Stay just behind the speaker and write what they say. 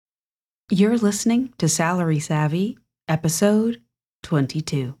You're listening to Salary Savvy, episode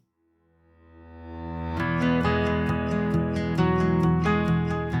 22.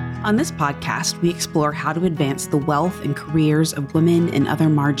 On this podcast, we explore how to advance the wealth and careers of women and other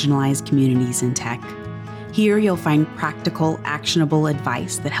marginalized communities in tech. Here, you'll find practical, actionable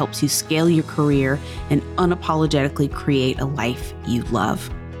advice that helps you scale your career and unapologetically create a life you love.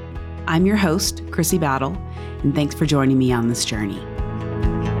 I'm your host, Chrissy Battle, and thanks for joining me on this journey.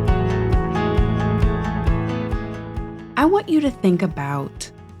 I want you to think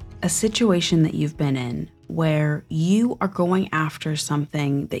about a situation that you've been in where you are going after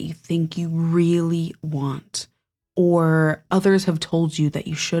something that you think you really want, or others have told you that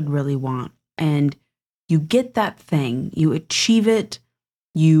you should really want, and you get that thing, you achieve it,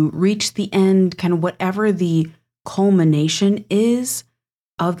 you reach the end, kind of whatever the culmination is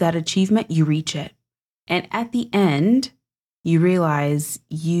of that achievement, you reach it. And at the end, you realize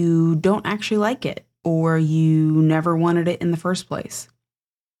you don't actually like it, or you never wanted it in the first place.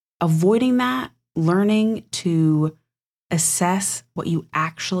 Avoiding that, learning to assess what you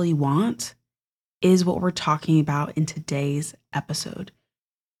actually want is what we're talking about in today's episode.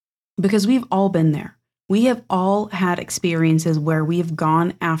 Because we've all been there. We have all had experiences where we have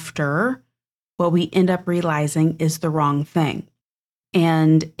gone after what we end up realizing is the wrong thing.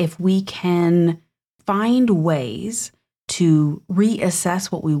 And if we can find ways to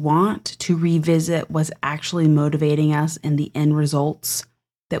reassess what we want, to revisit what's actually motivating us and the end results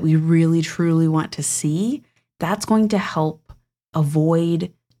that we really truly want to see, that's going to help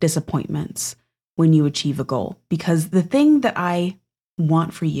avoid disappointments when you achieve a goal. Because the thing that I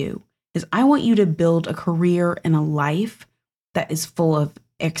want for you is I want you to build a career and a life that is full of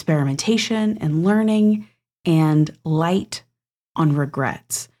experimentation and learning and light on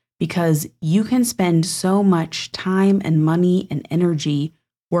regrets. Because you can spend so much time and money and energy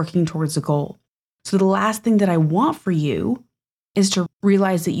working towards a goal. So the last thing that I want for you is to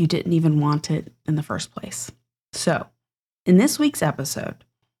realize that you didn't even want it in the first place. So in this week's episode,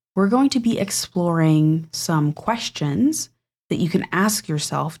 we're going to be exploring some questions that you can ask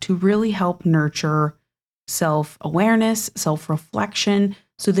yourself to really help nurture self-awareness, self-reflection,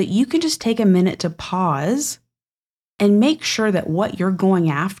 so that you can just take a minute to pause and make sure that what you're going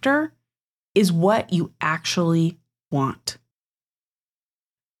after is what you actually want.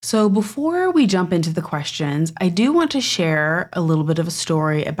 So before we jump into the questions, I do want to share a little bit of a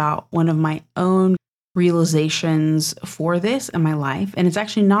story about one of my own realizations for this in my life. And it's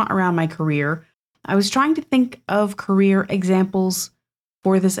actually not around my career. I was trying to think of career examples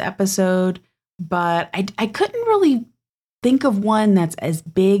for this episode, but I couldn't really think of one that's as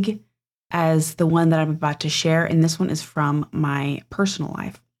big as the one that I'm about to share, and this one is from my personal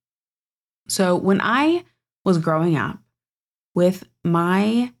life. So when I was growing up with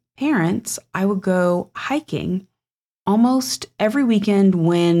my parents, I would go hiking almost every weekend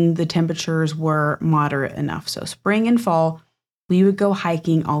when the temperatures were moderate enough. So spring and fall, we would go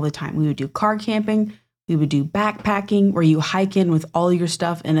hiking all the time. We would do car camping, we would do backpacking, where you hike in with all your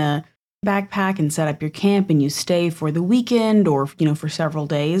stuff in a backpack and set up your camp and you stay for the weekend or, for several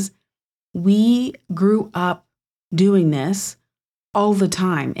days. We grew up doing this all the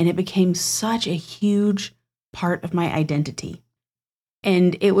time, and it became such a huge part of my identity.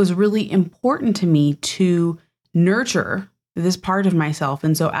 And it was really important to me to nurture this part of myself.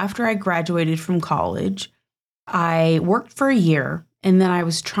 And so after I graduated from college, I worked for a year, and then I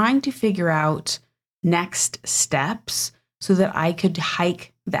was trying to figure out next steps so that I could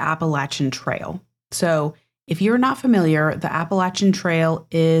hike the Appalachian Trail. So if you're not familiar, the Appalachian Trail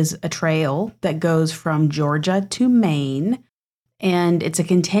is a trail that goes from Georgia to Maine, and it's a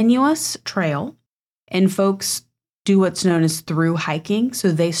continuous trail, and folks do what's known as through hiking.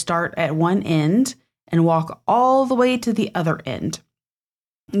 So they start at one end and walk all the way to the other end.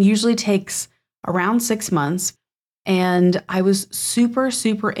 It usually takes around 6 months, and I was super,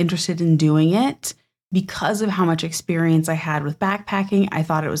 super interested in doing it. Because of how much experience I had with backpacking, I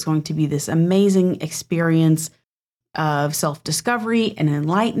thought it was going to be this amazing experience of self-discovery and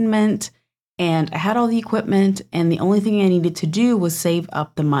enlightenment. And I had all the equipment, and the only thing I needed to do was save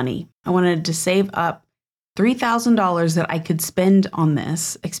up the money. I wanted to save up $3,000 that I could spend on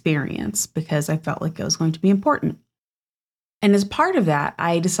this experience because I felt like it was going to be important. And as part of that,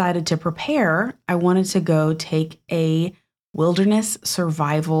 I decided to prepare. I wanted to go take a wilderness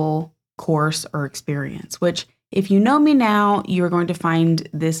survival course or experience, which if you know me now, you're going to find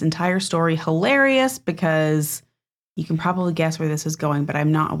this entire story hilarious because you can probably guess where this is going, but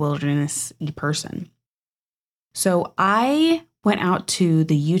I'm not a wilderness-y person. So I went out to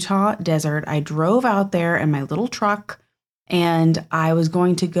the Utah desert. I drove out there in my little truck, and I was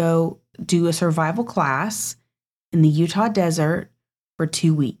going to go do a survival class in the Utah desert for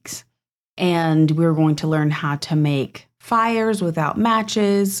 2 weeks. And we were going to learn how to make fires without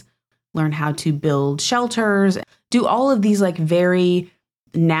matches, learn how to build shelters, do all of these like very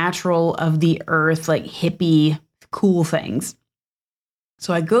natural of the earth, like hippie, cool things.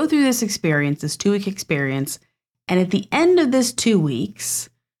 So I go through this experience, this 2-week experience. And at the end of this 2 weeks,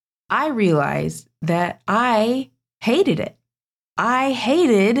 I realized that I hated it. I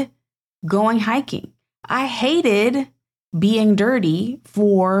hated going hiking. I hated being dirty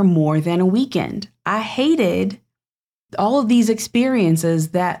for more than a weekend. I hated all of these experiences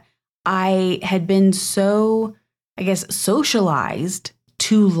that I had been so, I guess, socialized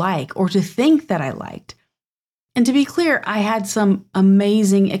to like or to think that I liked. And to be clear, I had some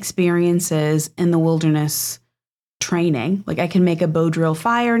amazing experiences in the wilderness training. Like I can make a bow drill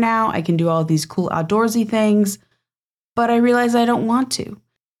fire now. I can do all these cool outdoorsy things, but I realized I don't want to.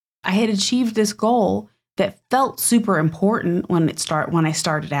 I had achieved this goal that felt super important when I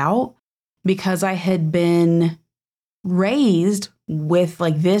started out because I had been raised with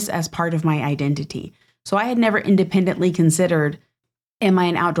like this as part of my identity. So I had never independently considered, am I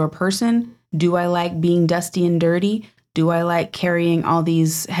an outdoor person? Do I like being dusty and dirty? Do I like carrying all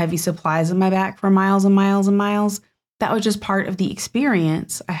these heavy supplies on my back for miles and miles and miles? That was just part of the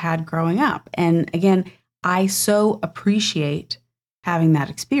experience I had growing up. And again, I so appreciate having that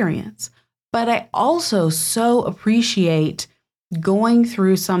experience. But I also so appreciate going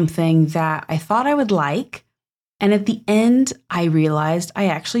through something that I thought I would like. And at the end, I realized I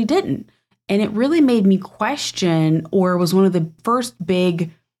actually didn't. And it really made me question, or was one of the first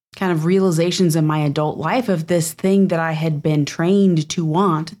big kind of realizations in my adult life of this thing that I had been trained to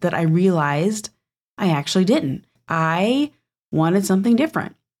want that I realized I actually didn't. I wanted something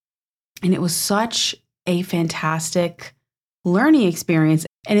different. And it was such a fantastic learning experience.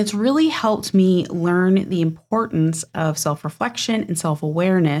 And it's really helped me learn the importance of self-reflection and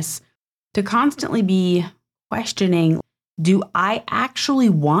self-awareness to constantly be questioning, do I actually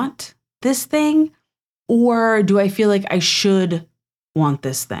want this thing? Or do I feel like I should want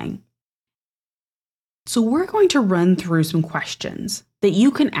this thing? So we're going to run through some questions that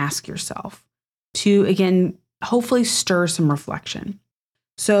you can ask yourself to, again, hopefully stir some reflection.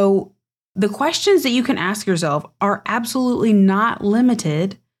 So the questions that you can ask yourself are absolutely not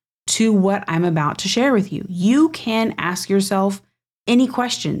limited to what I'm about to share with you. You can ask yourself any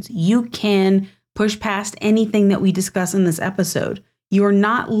questions. You can push past anything that we discuss in this episode. You are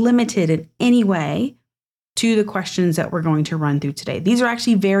not limited in any way to the questions that we're going to run through today. These are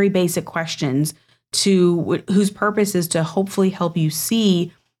actually very basic questions whose purpose is to hopefully help you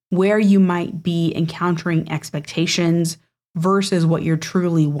see where you might be encountering expectations versus what you're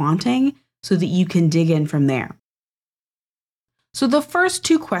truly wanting so that you can dig in from there. So the first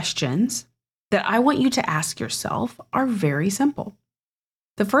 2 questions that I want you to ask yourself are very simple.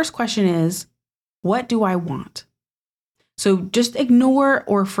 The first question is, what do I want? So just ignore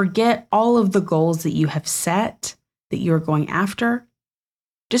or forget all of the goals that you have set that you're going after.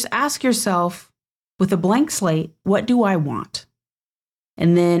 Just ask yourself with a blank slate, what do I want?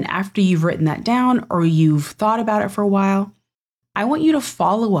 And then after you've written that down or you've thought about it for a while, I want you to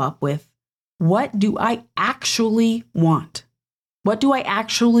follow up with, what do I actually want? What do I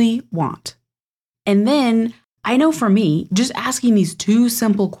actually want? And then I know for me, just asking these 2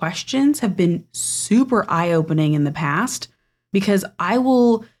 simple questions have been super eye-opening in the past because I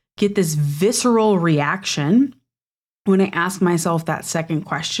will get this visceral reaction when I ask myself that second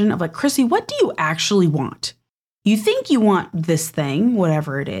question of like, Chrissy, what do you actually want? You think you want this thing,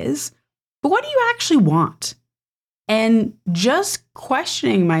 whatever it is, but what do you actually want? And just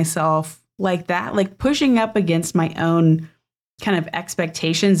questioning myself like that, like pushing up against my own kind of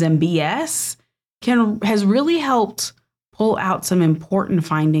expectations and BS has really helped pull out some important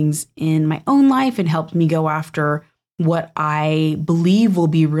findings in my own life and helped me go after what I believe will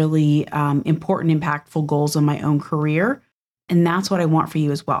be really important, impactful goals in my own career. And that's what I want for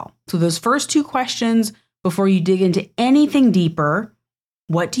you as well. So those first 2 questions, before you dig into anything deeper,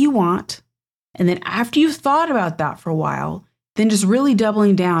 what do you want? And then after you've thought about that for a while, then just really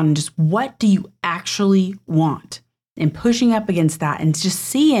doubling down and just what do you actually want? And pushing up against that and just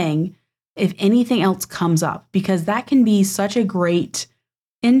seeing if anything else comes up, because that can be such a great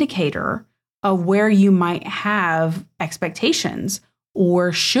indicator of where you might have expectations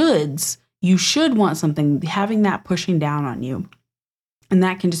or shoulds. You should want something, having that pushing down on you. And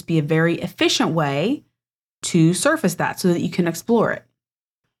that can just be a very efficient way to surface that so that you can explore it.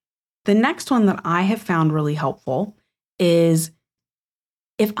 The next one that I have found really helpful is,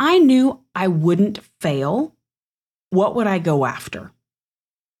 if I knew I wouldn't fail, what would I go after?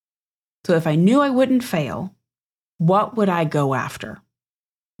 So if I knew I wouldn't fail, what would I go after?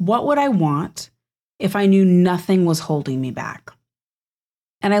 What would I want if I knew nothing was holding me back?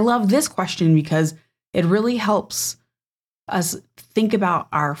 And I love this question because it really helps us think about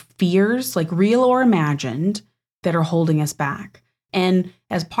our fears, like real or imagined, that are holding us back. And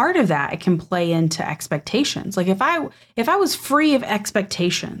as part of that, it can play into expectations. Like if I was free of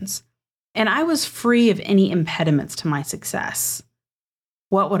expectations and I was free of any impediments to my success,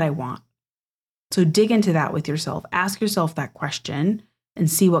 what would I want? So dig into that with yourself. Ask yourself that question and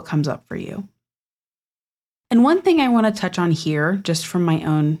see what comes up for you. And one thing I want to touch on here, just from my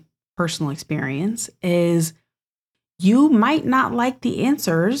own personal experience, is you might not like the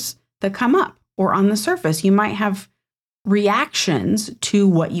answers that come up or on the surface. You might have reactions to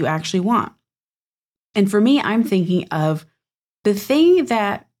what you actually want. And for me, I'm thinking of the thing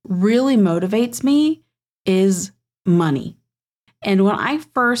that really motivates me is money. And when I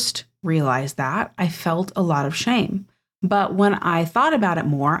first realized that, I felt a lot of shame. But when I thought about it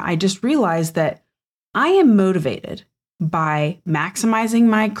more, I just realized that I am motivated by maximizing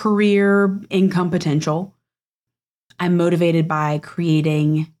my career income potential. I'm motivated by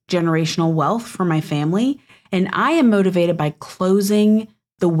creating generational wealth for my family. And I am motivated by closing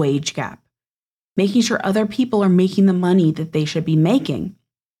the wage gap, making sure other people are making the money that they should be making.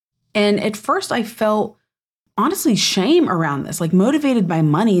 And at first I felt honestly shame around this, like motivated by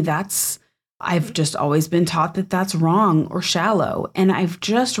money. I've just always been taught that that's wrong or shallow. And I've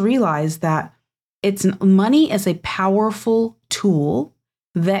just realized that money is a powerful tool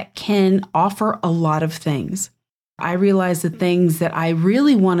that can offer a lot of things. I realized the things that I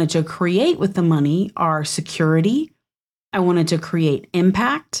really wanted to create with the money are security. I wanted to create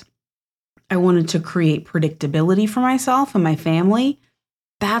impact. I wanted to create predictability for myself and my family.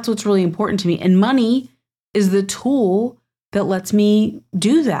 That's what's really important to me. And money is the tool that lets me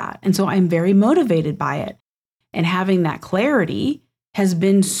do that. And so I'm very motivated by it. And having that clarity has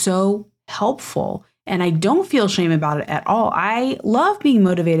been so helpful. And I don't feel shame about it at all. I love being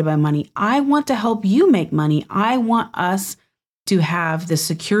motivated by money. I want to help you make money. I want us to have the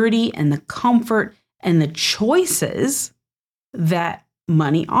security and the comfort and the choices that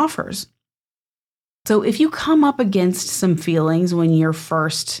money offers. So if you come up against some feelings when you're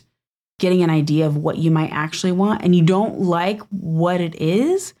first getting an idea of what you might actually want and you don't like what it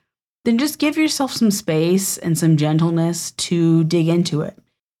is, then just give yourself some space and some gentleness to dig into it.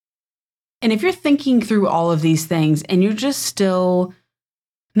 And if you're thinking through all of these things and you're just still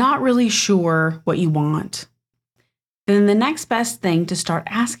not really sure what you want, then the next best thing to start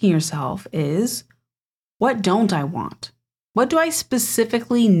asking yourself is, what don't I want? What do I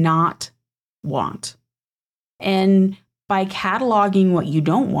specifically not want? And by cataloging what you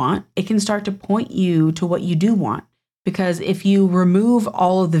don't want, it can start to point you to what you do want. Because if you remove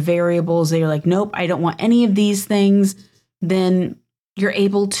all of the variables that you're like, nope, I don't want any of these things, then you're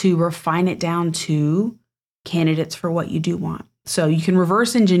able to refine it down to candidates for what you do want. So you can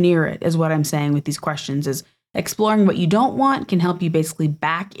reverse engineer it, is what I'm saying with these questions, is exploring what you don't want can help you basically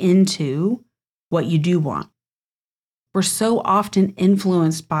back into what you do want. We're so often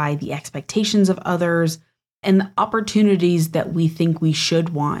influenced by the expectations of others and the opportunities that we think we should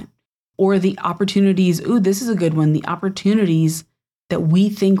want, or the opportunities, this is a good one, the opportunities that we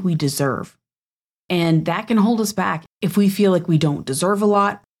think we deserve. And that can hold us back. If we feel like we don't deserve a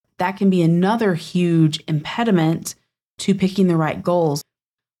lot, that can be another huge impediment to picking the right goals.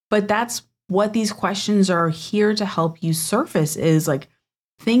 But that's what these questions are here to help you surface, is like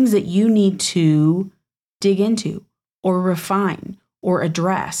things that you need to dig into or refine or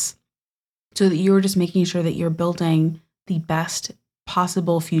address, so that you're just making sure that you're building the best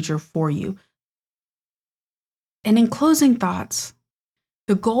possible future for you. And in closing thoughts,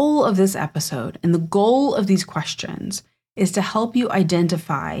 the goal of this episode and the goal of these questions is to help you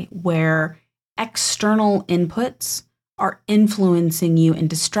identify where external inputs are influencing you and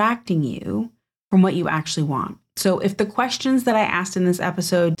distracting you from what you actually want. So if the questions that I asked in this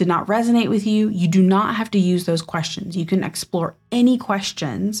episode did not resonate with you, you do not have to use those questions. You can explore any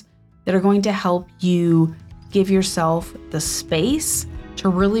questions that are going to help you give yourself the space to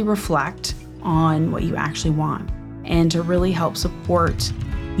really reflect on what you actually want and to really help support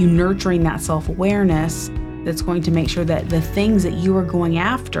you nurturing that self-awareness that's going to make sure that the things that you are going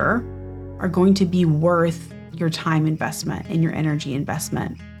after are going to be worth your time investment and your energy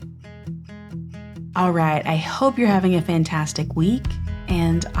investment. All right, I hope you're having a fantastic week,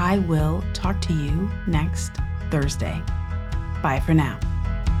 and I will talk to you next Thursday. Bye for now.